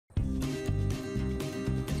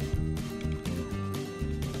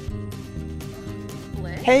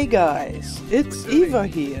Hey guys, it's Eva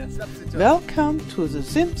here. Welcome to the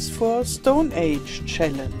Sims 4 Stone Age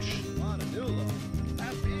Challenge.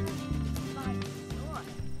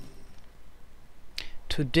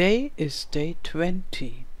 Today is day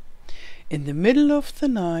 20. In the middle of the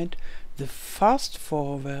night, the fast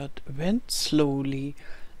forward went slowly,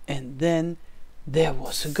 and then there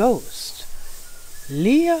was a ghost.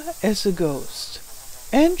 Leah is a ghost,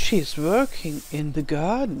 and she's working in the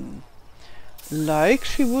garden, like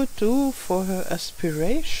she would do for her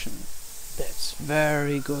aspiration. That's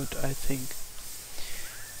very good, I think.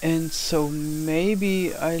 And so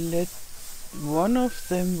maybe I let one of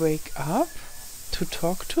them wake up to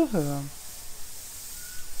talk to her.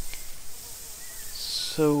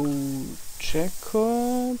 So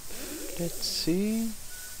Jacob, let's see,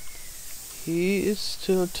 he is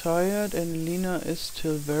still tired and Lena is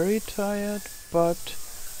still very tired, but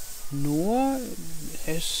Noah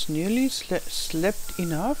has nearly slept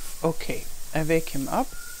enough. Okay, I wake him up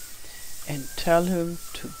and tell him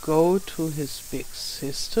to go to his big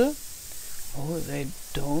sister. Oh, they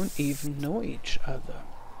don't even know each other.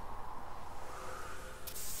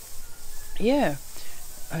 Yeah,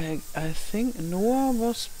 I think Noah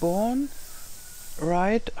was born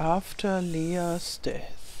right after Leah's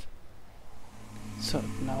death. So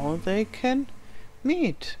now they can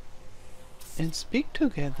meet and speak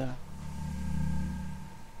together.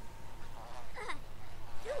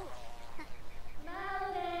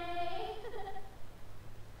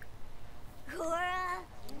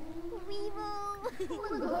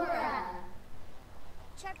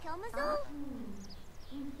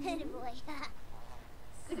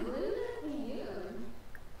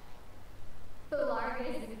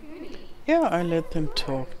 Yeah, I let them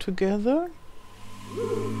talk together.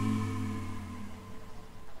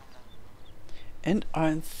 And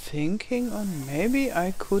I'm thinking on maybe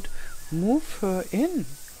I could move her in.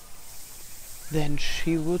 Then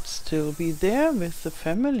she would still be there with the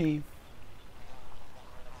family.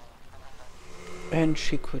 And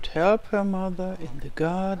she could help her mother in the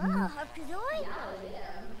garden.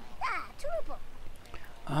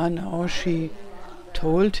 Now she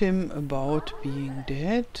told him about being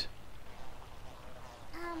dead.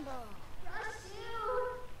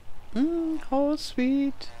 How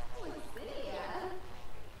sweet.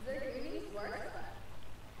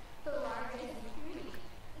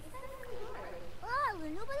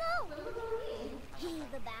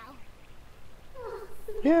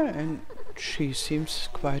 Yeah, and she seems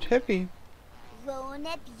quite happy.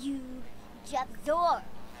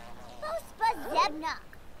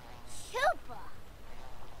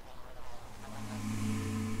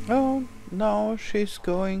 Oh, now she's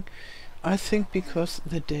going, I think because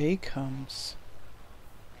the day comes.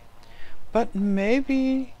 But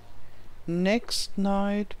maybe next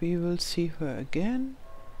night we will see her again.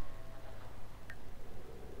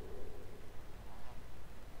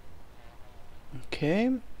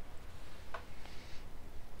 Okay.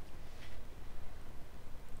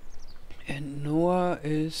 And Noah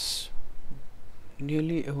is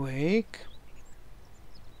nearly awake.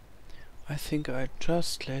 I think I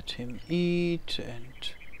just let him eat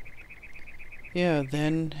and yeah,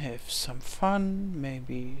 then have some fun,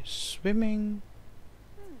 maybe swimming.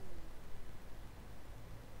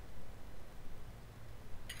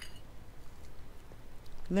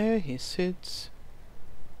 There he sits,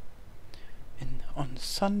 and on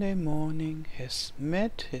Sunday morning has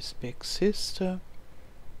met his big sister.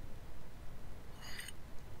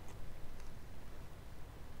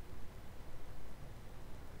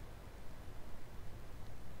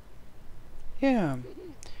 Yeah,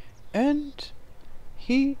 and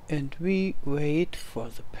he and we wait for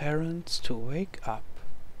the parents to wake up.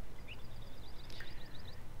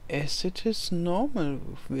 As it is normal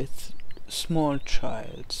with small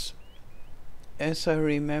childs. As I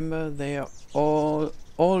remember, they are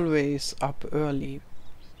always up early.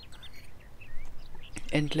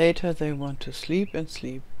 And later they want to sleep and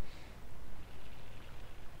sleep.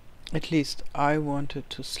 At least I wanted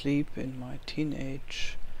to sleep in my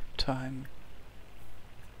teenage time.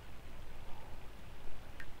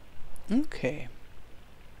 Okay.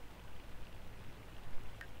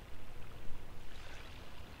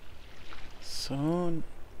 So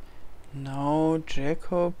now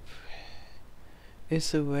Jacob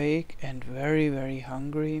is awake and very, very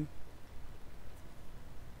hungry.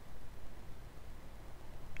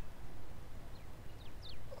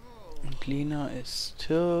 And Lena is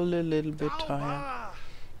still a little bit tired.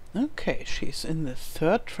 Okay, she's in the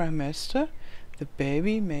 3rd trimester. The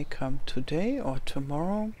baby may come today or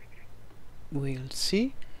tomorrow. We'll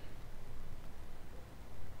see.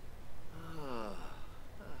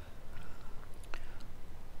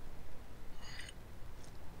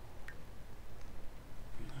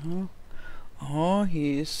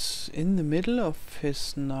 in the middle of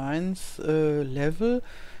his 9th level.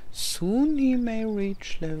 Soon he may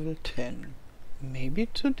reach level 10. Maybe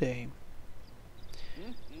today.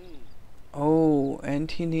 Oh, and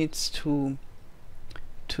he needs to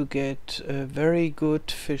get very good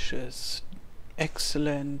fishes.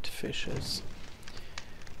 Excellent fishes.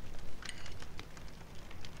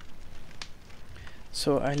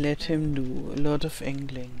 So I let him do a lot of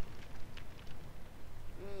angling.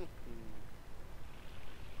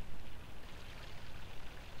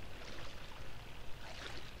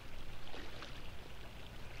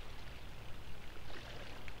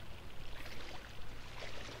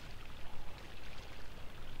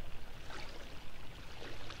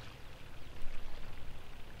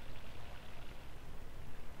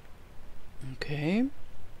 Okay.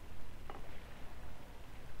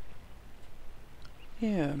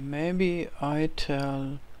 Yeah, maybe I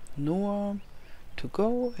tell Noah to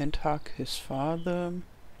go and hug his father,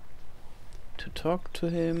 to talk to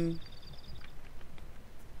him.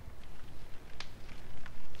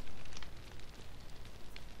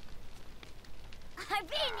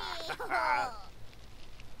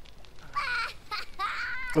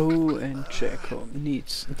 Oh, and Jacob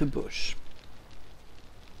needs the bush.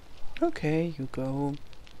 Okay, you go.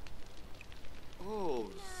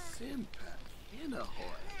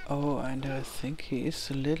 Oh, and I think he is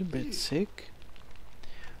a little bit sick.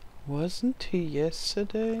 Wasn't he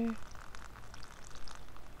yesterday?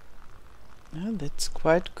 Yeah, that's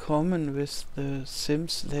quite common with the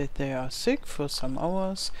Sims, that they are sick for some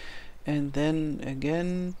hours and then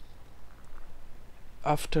again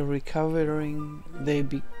after recovering they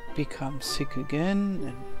become sick again.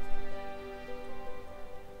 And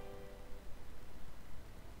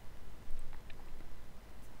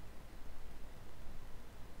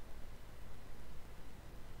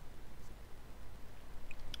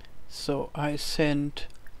so I sent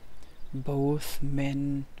both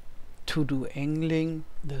men to do angling,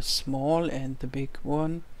 the small and the big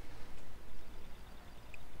one.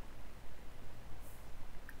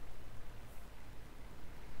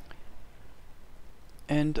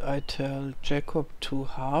 And I tell Jacob to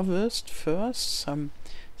harvest first some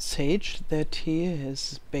sage that he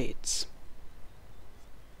has baits.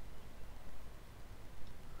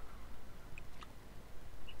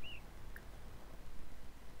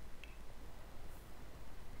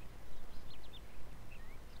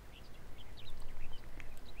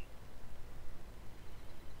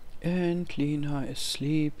 And Lena is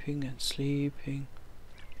sleeping and sleeping.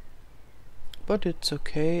 But it's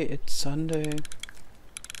okay, it's Sunday.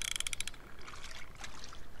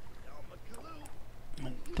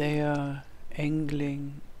 And they are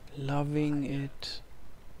angling, loving it.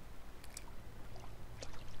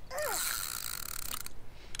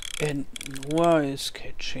 And Noah is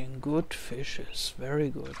catching good fishes,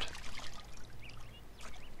 very good.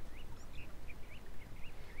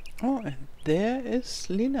 Oh, and there is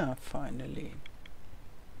Lena finally.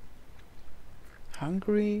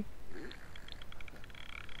 Hungry.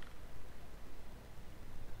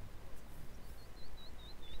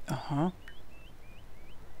 Uh-huh.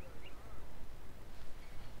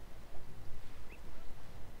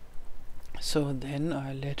 So then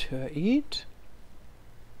I let her eat.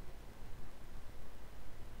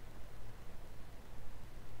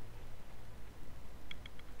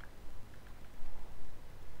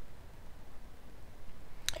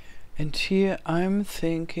 And here I'm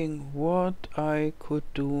thinking what I could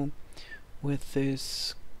do with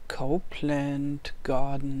this cowplant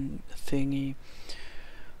garden thingy.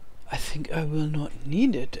 I think I will not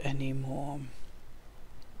need it anymore.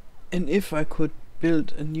 And if I could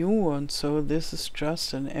build a new one, so this is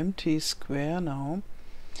just an empty square now,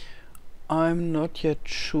 I'm not yet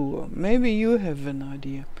sure. Maybe you have an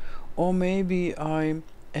idea. Or maybe I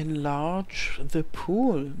enlarge the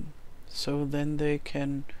pool so then they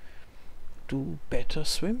can do better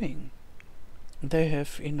swimming. They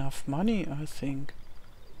have enough money, I think.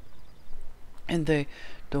 And they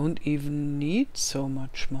don't even need so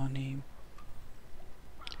much money.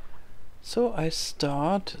 So I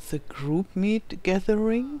start the group meet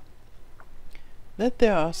gathering, that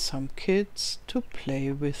there are some kids to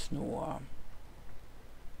play with Noah.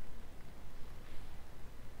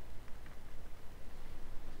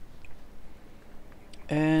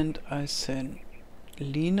 And I send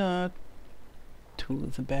Lena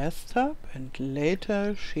to the bathtub, and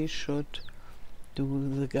later she should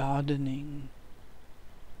do the gardening.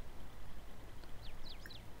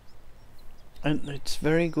 And it's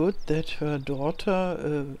very good that her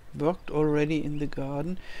daughter worked already in the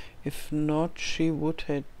garden. If not, she would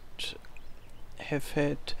have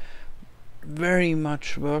had very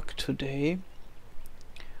much work today.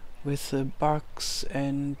 with the bugs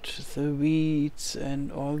and the weeds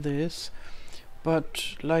and all this,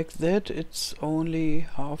 but like that it's only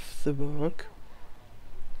half the work.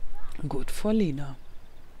 Good for Lina.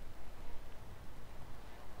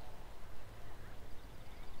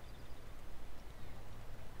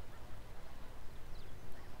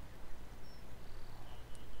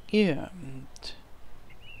 Yeah, and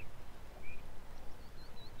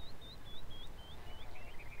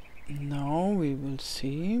now we will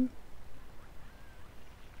see.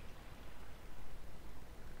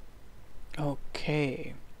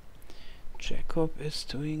 Okay, Jacob is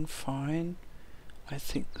doing fine. I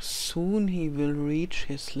think soon he will reach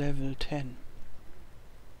his level 10.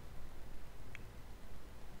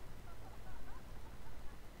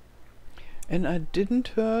 And I didn't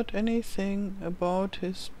heard anything about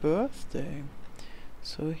his birthday.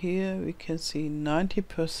 So here we can see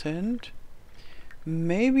 90%,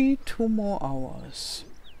 maybe 2 more hours.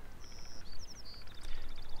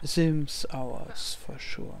 Sims hours for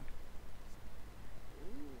sure.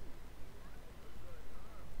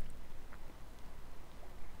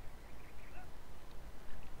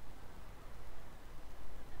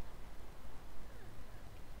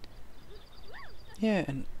 Yeah,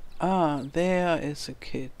 and there is a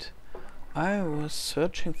kid. I was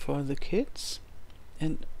searching for the kids,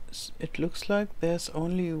 and it looks like there's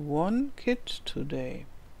only one kid today.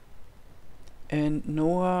 And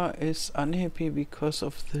Noah is unhappy because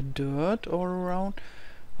of the dirt all around.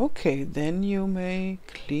 Okay, then you may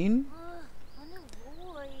clean.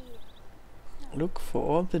 Look for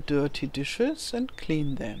all the dirty dishes and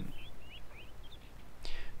clean them.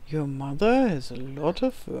 Your mother has a lot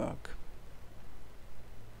of work.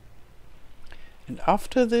 And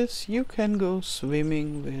after this you can go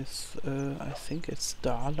swimming with, I think it's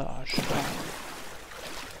Dala Stein.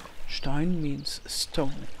 Stein means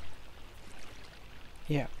stone.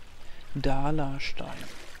 Yeah, Dala Stein.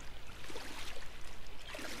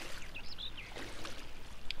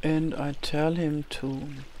 And I tell him to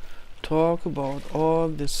talk about all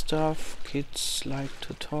the stuff kids like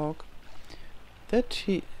to talk, that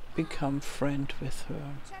he become friend with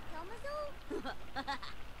her.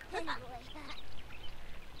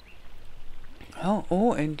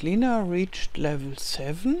 Oh, and Lina reached level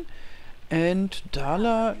 7, and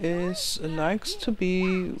Dala likes to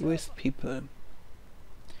be with people.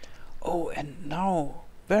 Oh, and now,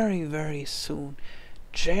 very, very soon,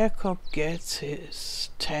 Jacob gets his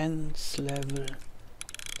 10th level.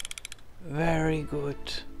 Very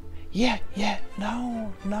good. Yeah,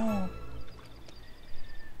 now.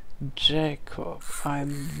 Jacob, I'm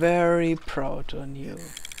very proud on you.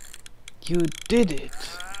 You did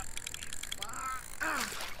it.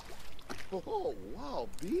 Oh, wow,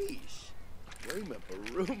 beesh. Raymond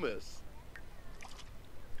Barumas.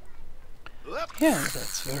 Yeah,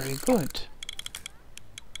 that's very good.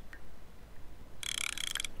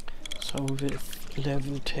 So with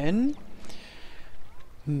level 10,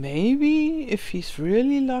 maybe if he's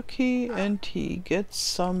really lucky and he gets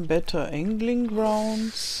some better angling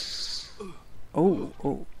grounds.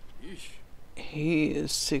 Oh, he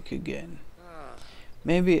is sick again.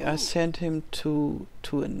 Maybe I send him to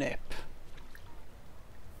a nap.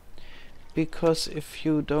 Because if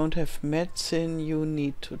you don't have medicine, you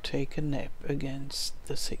need to take a nap against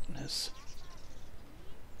the sickness.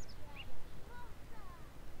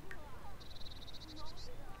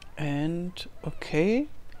 And okay,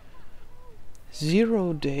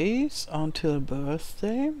 0 days until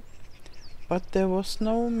birthday, but there was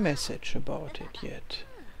no message about it yet.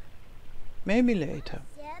 Maybe later.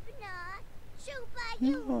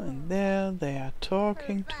 Oh, and there they are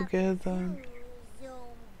talking together.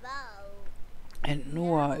 And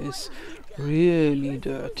Noah is really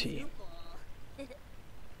dirty.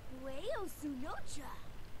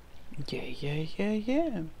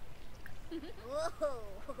 Yeah.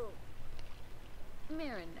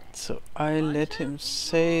 So I let him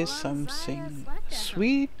say something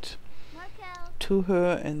sweet to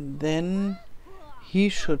her, and then he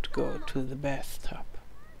should go to the bathtub.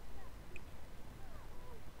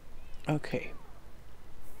 Okay.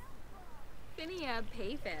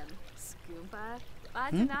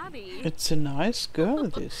 It's a nice girl,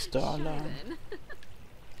 this Dala.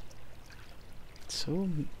 So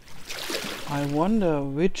I wonder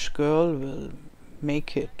which girl will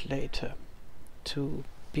make it later to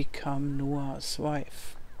become Noah's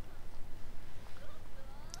wife.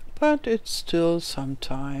 But it's still some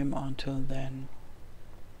time until then.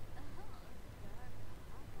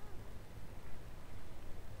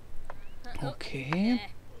 Okay.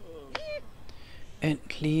 And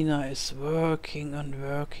Lina is working on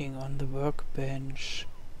the workbench.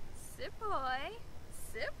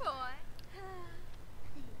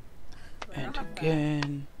 And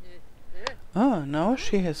again. Ah, now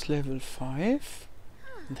she has level 5.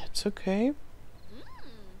 That's okay.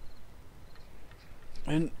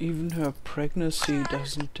 And even her pregnancy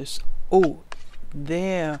doesn't oh,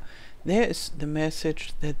 there is the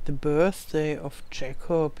message that the birthday of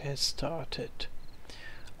Jacob has started.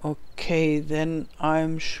 Okay, then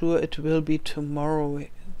I'm sure it will be tomorrow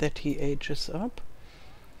that he ages up.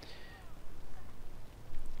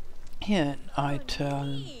 Here, I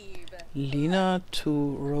tell Lena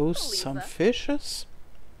to roast some fishes.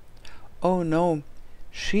 Oh no,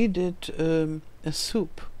 she did a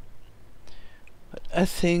soup. But I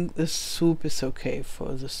think the soup is okay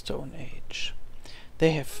for the Stone Age.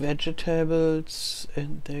 They have vegetables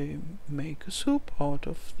and they make a soup out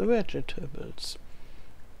of the vegetables.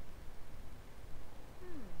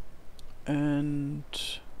 And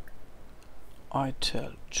I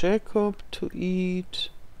tell Jacob to eat.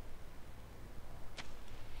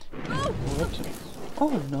 What?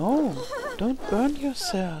 Oh no, don't burn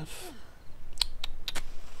yourself.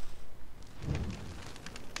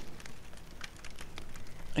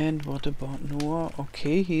 And what about Noah?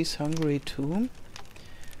 Okay, he's hungry too.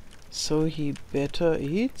 So he better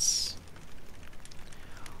eats.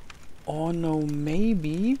 Or no,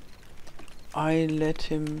 maybe I let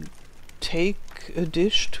him take a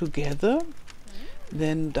dish together.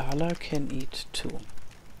 Then Dala can eat too.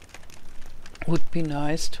 Would be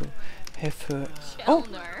nice to have her. Oh,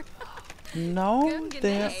 now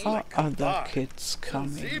there are other kids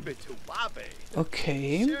coming.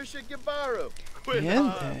 Okay.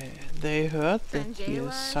 Yeah, they heard that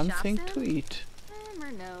here's something to eat.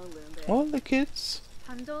 All the kids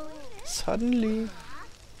suddenly.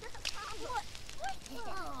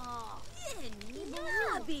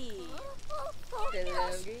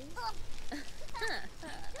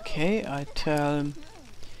 Okay, I tell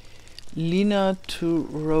Lena to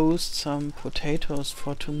roast some potatoes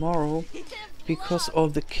for tomorrow because all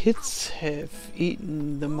the kids have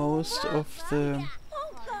eaten the most of the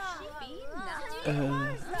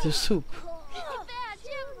soup.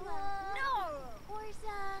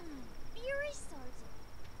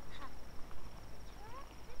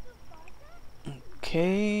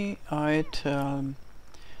 Okay, I tell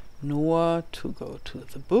Noah to go to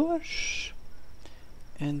the bush,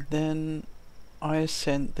 and then I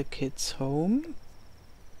send the kids home.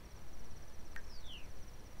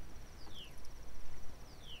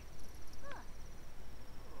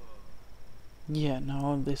 Yeah,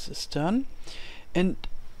 now this is done. And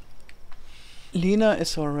Lena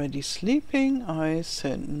is already sleeping. I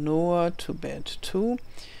send Noah to bed too.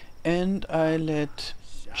 And I let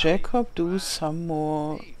Jacob do some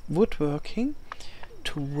more woodworking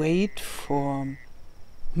to wait for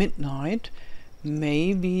midnight.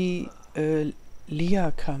 Maybe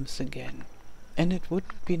Leah comes again. And it would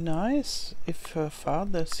be nice if her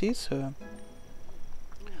father sees her.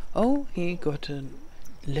 Oh, he got a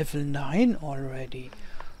level 9 already.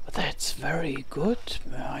 That's very good,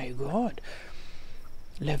 my God.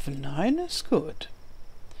 Level 9 is good.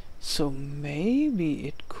 So maybe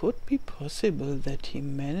it could be possible that he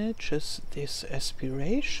manages this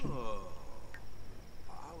aspiration.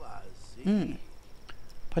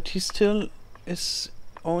 But he still is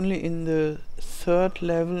only in the 3rd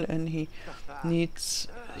level and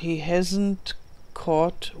he hasn't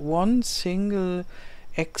caught one single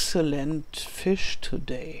excellent fish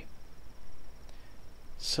today.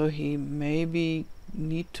 So he maybe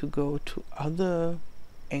need to go to other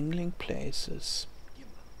angling places.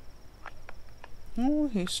 Oh,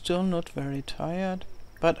 he's still not very tired,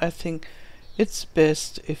 but I think it's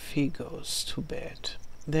best if he goes to bed.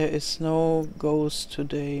 There is no ghost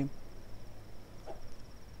today.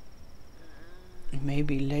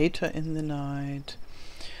 Maybe later in the night.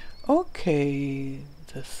 Okay,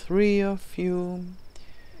 the 3 of you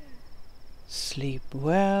sleep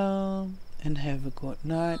well and have a good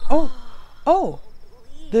night. Oh,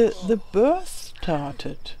 the birth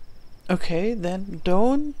started. Okay, then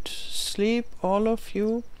don't sleep, all of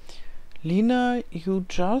you. Lena, you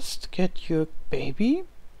just get your baby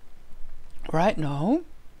right now.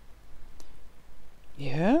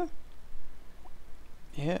 Yeah.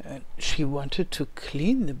 Yeah, and she wanted to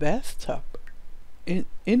clean the bathtub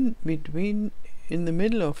in between, in the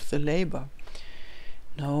middle of the labor.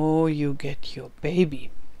 No, you get your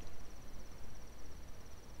baby.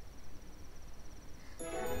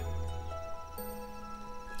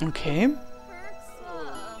 Okay.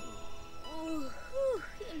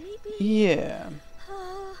 Yeah.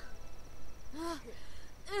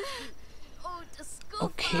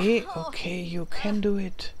 Okay, you can do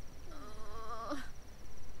it.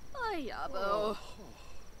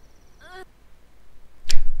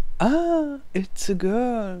 Ah, it's a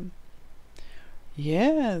girl.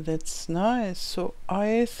 Yeah, that's nice. So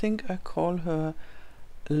I think I call her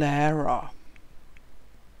Lara.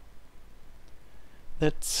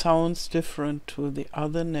 That sounds different to the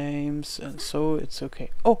other names, and so it's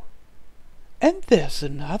okay. Oh, and there's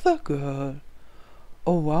another girl.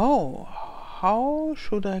 Oh wow, how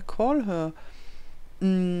should I call her?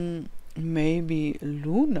 Maybe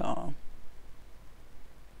Luna.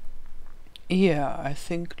 Yeah, I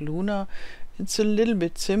think Luna. It's a little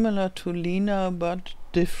bit similar to Lena, but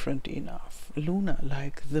different enough. Luna,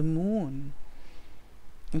 like the moon.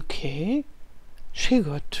 Okay, she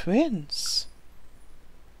got twins.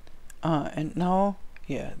 Ah, and now,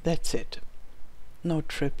 yeah, that's it. No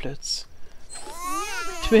triplets.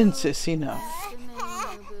 Twins is enough.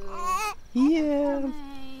 Yeah.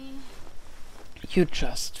 You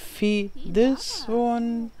just feed this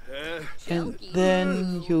one, and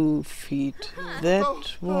then you feed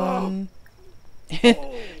that one.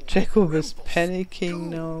 Jacob is panicking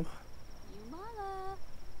now.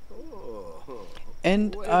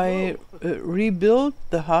 And I rebuild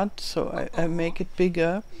the hut, so I make it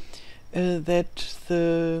bigger, that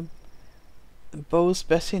the both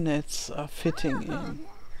bassinets are fitting in.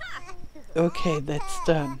 Okay, that's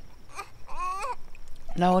done.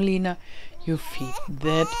 Now, Lena, you feed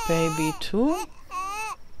that baby too.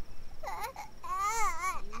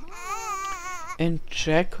 And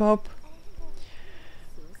Jacob,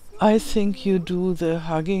 I think you do the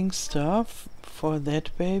hugging stuff for that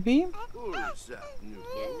baby.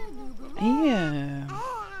 Yeah.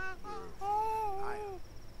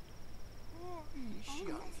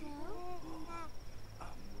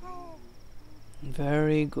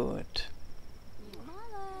 Very good.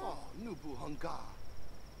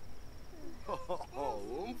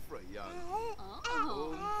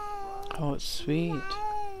 Oh, sweet.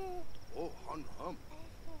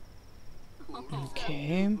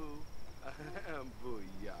 Okay.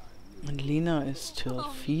 And Lena is still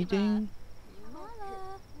feeding.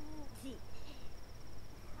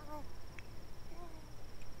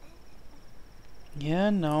 Yeah,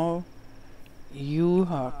 now you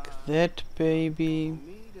hug that baby.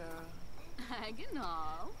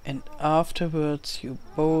 And afterwards you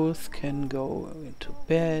both can go into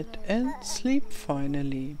bed and sleep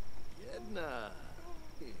finally.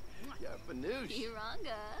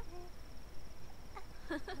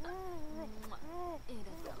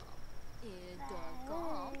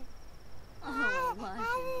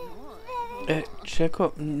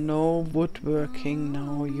 Jacob, no woodworking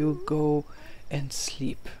now. You go and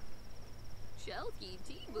sleep.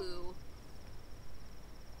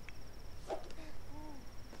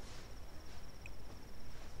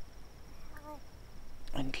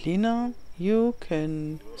 And Lena, you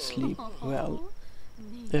can sleep well,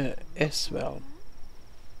 as well.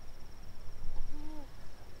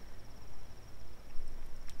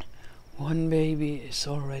 One baby is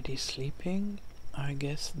already sleeping. I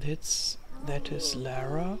guess that is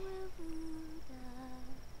Lara.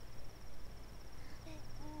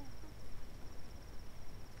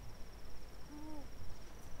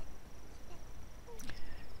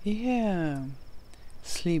 Yeah.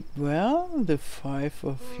 Sleep well, the 5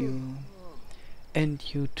 of you. And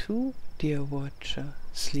you too, dear watcher.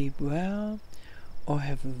 Sleep well or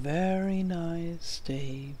have a very nice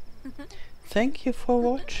day. Thank you for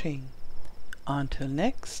watching. Until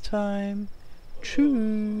next time.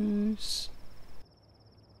 Tschüss.